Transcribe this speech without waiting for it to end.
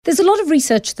There's a lot of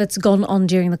research that's gone on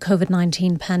during the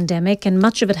COVID-19 pandemic, and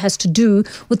much of it has to do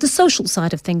with the social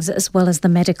side of things as well as the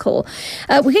medical.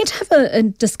 We're going to have a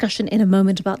discussion in a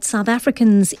moment about South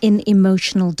Africans in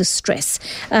emotional distress.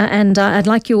 And I'd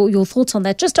like your thoughts on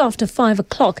that just after 5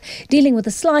 o'clock, dealing with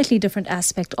a slightly different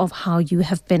aspect of how you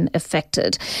have been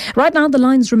affected. Right now, the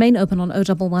lines remain open on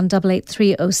 011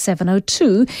 883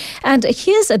 0702. And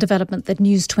here's a development that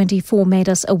News 24 made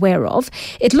us aware of.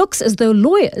 It looks as though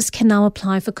lawyers can now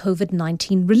apply for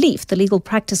COVID-19 relief. The Legal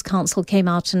Practice Council came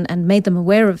out and made them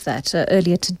aware of that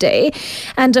earlier today.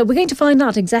 And we're going to find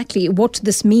out exactly what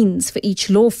this means for each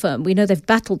law firm. We know they've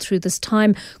battled through this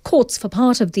time. Courts, for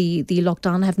part of the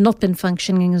lockdown, have not been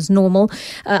functioning as normal.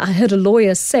 I heard a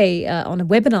lawyer say on a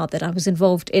webinar that I was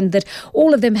involved in that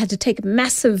all of them had to take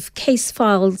massive case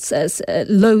files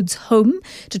loads home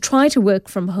to try to work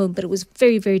from home, but it was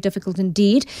very, very difficult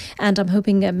indeed. And I'm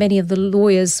hoping many of the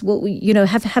lawyers will,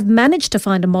 have managed to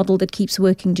find a model that keeps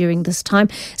working during this time,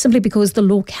 simply because the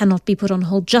law cannot be put on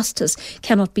hold. Justice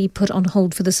cannot be put on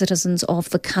hold for the citizens of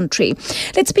the country.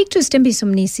 Let's speak to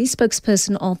Sthembiso Mnisi,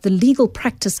 spokesperson of the Legal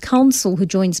Practice Council, who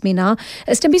joins me now.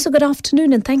 Sthembiso, good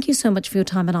afternoon, and thank you so much for your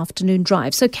time and afternoon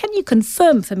drive. So can you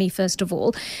confirm for me, first of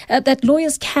all, that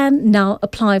lawyers can now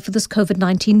apply for this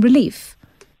COVID-19 relief?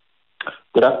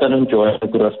 Good afternoon, Joy.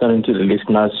 Good afternoon to the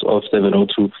listeners of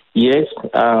 702. Yes,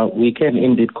 we can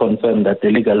indeed confirm that the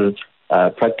Legal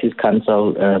Practice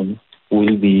Council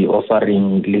will be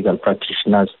offering legal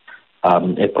practitioners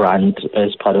a grant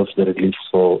as part of the relief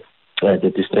for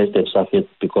the distress they've suffered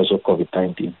because of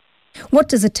COVID-19. What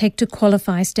does it take to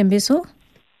qualify, Sthembiso?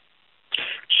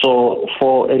 So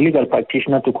for a legal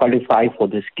practitioner to qualify for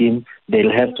the scheme, they'll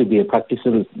have to be a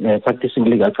practicing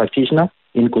legal practitioner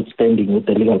in good standing with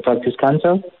the Legal Practice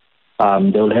Council.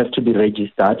 They will have to be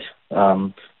registered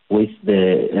with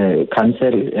the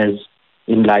council as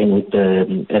in line with the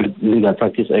Legal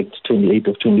Practice Act 28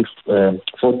 of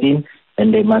 2014,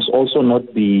 and they must also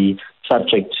not be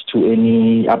subject to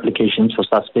any applications for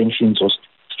suspensions or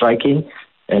striking,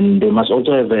 and they must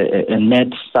also have a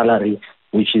net salary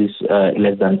which is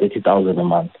less than 30,000 a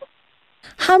month.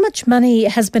 How much money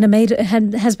has been made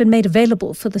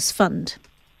available for this fund?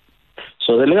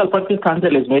 So the Legal Practice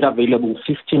Council has made available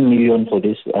 15 million for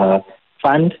this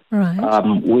fund, right,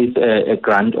 with a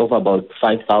grant of about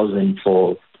 5,000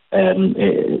 for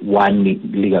one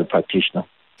legal practitioner.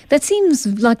 That seems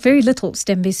like very little,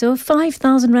 Sthembiso.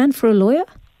 5,000 rand for a lawyer?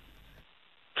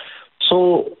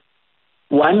 So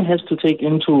one has to take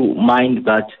into mind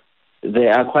that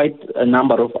there are quite a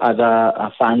number of other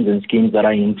funds and schemes that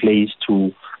are in place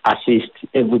to assist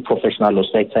every professional law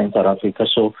sector in South Africa.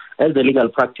 So as the Legal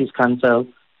Practice Council,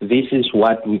 this is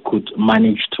what we could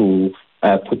manage to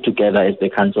put together as the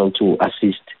council to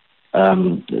assist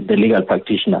the legal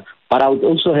practitioner. But I would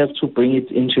also have to bring it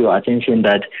into your attention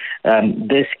that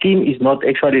the scheme is not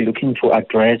actually looking to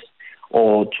address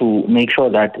or to make sure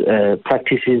that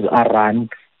practices are run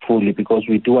fully, because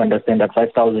we do understand that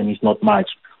 5,000 is not much.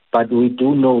 But we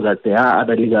do know that there are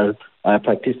other legal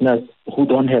practitioners who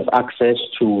don't have access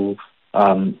to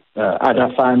other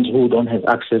funds, who don't have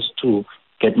access to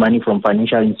get money from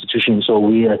financial institutions. So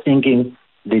we are thinking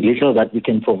the little that we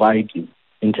can provide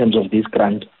in terms of this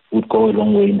grant would go a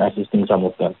long way in assisting some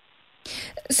of them.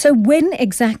 So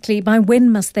by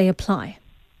when must they apply?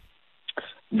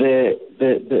 The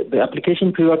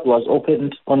application period was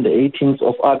opened on the 18th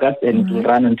of August and it will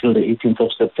run until the 18th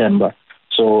of September.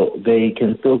 So they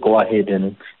can still go ahead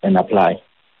and apply.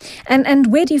 And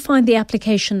where do you find the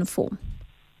application form?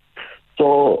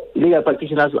 So legal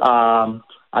practitioners are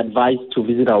advised to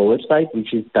visit our website,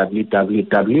 which is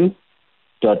www.lpc.org.za.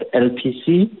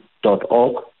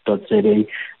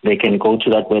 They can go to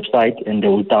that website and they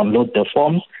will download the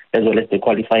forms as well as the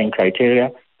qualifying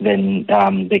criteria. Then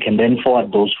they can then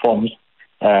forward those forms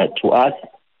to us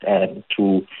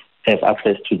to have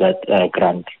access to that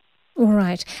grant. All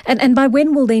right. And by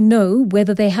when will they know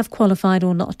whether they have qualified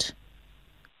or not?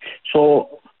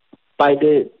 So by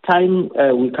the time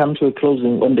we come to a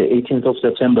closing on the 18th of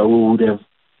September, we would have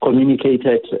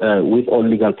communicated with all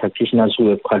legal practitioners who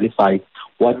have qualified.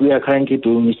 What we are currently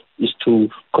doing is to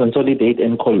consolidate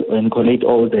and collate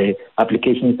all the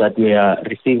applications that we are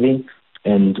receiving,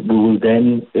 and we will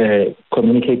then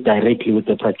communicate directly with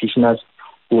the practitioners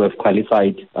who have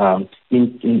qualified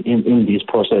in this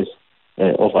process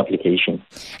of application.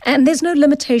 And there's no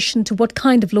limitation to what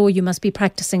kind of law you must be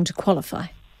practicing to qualify?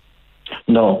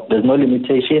 No, there's no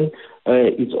limitation.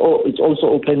 It's also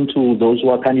open to those who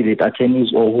are candidate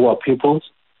attorneys or who are pupils.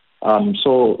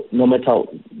 So no matter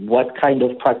what kind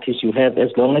of practice you have, as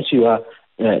long as you are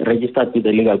registered with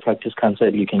the Legal Practice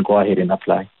Council, you can go ahead and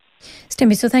apply.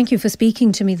 Sthembiso, thank you for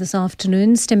speaking to me this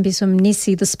afternoon. Sthembiso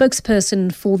Mnisi, the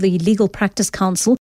spokesperson for the Legal Practice Council.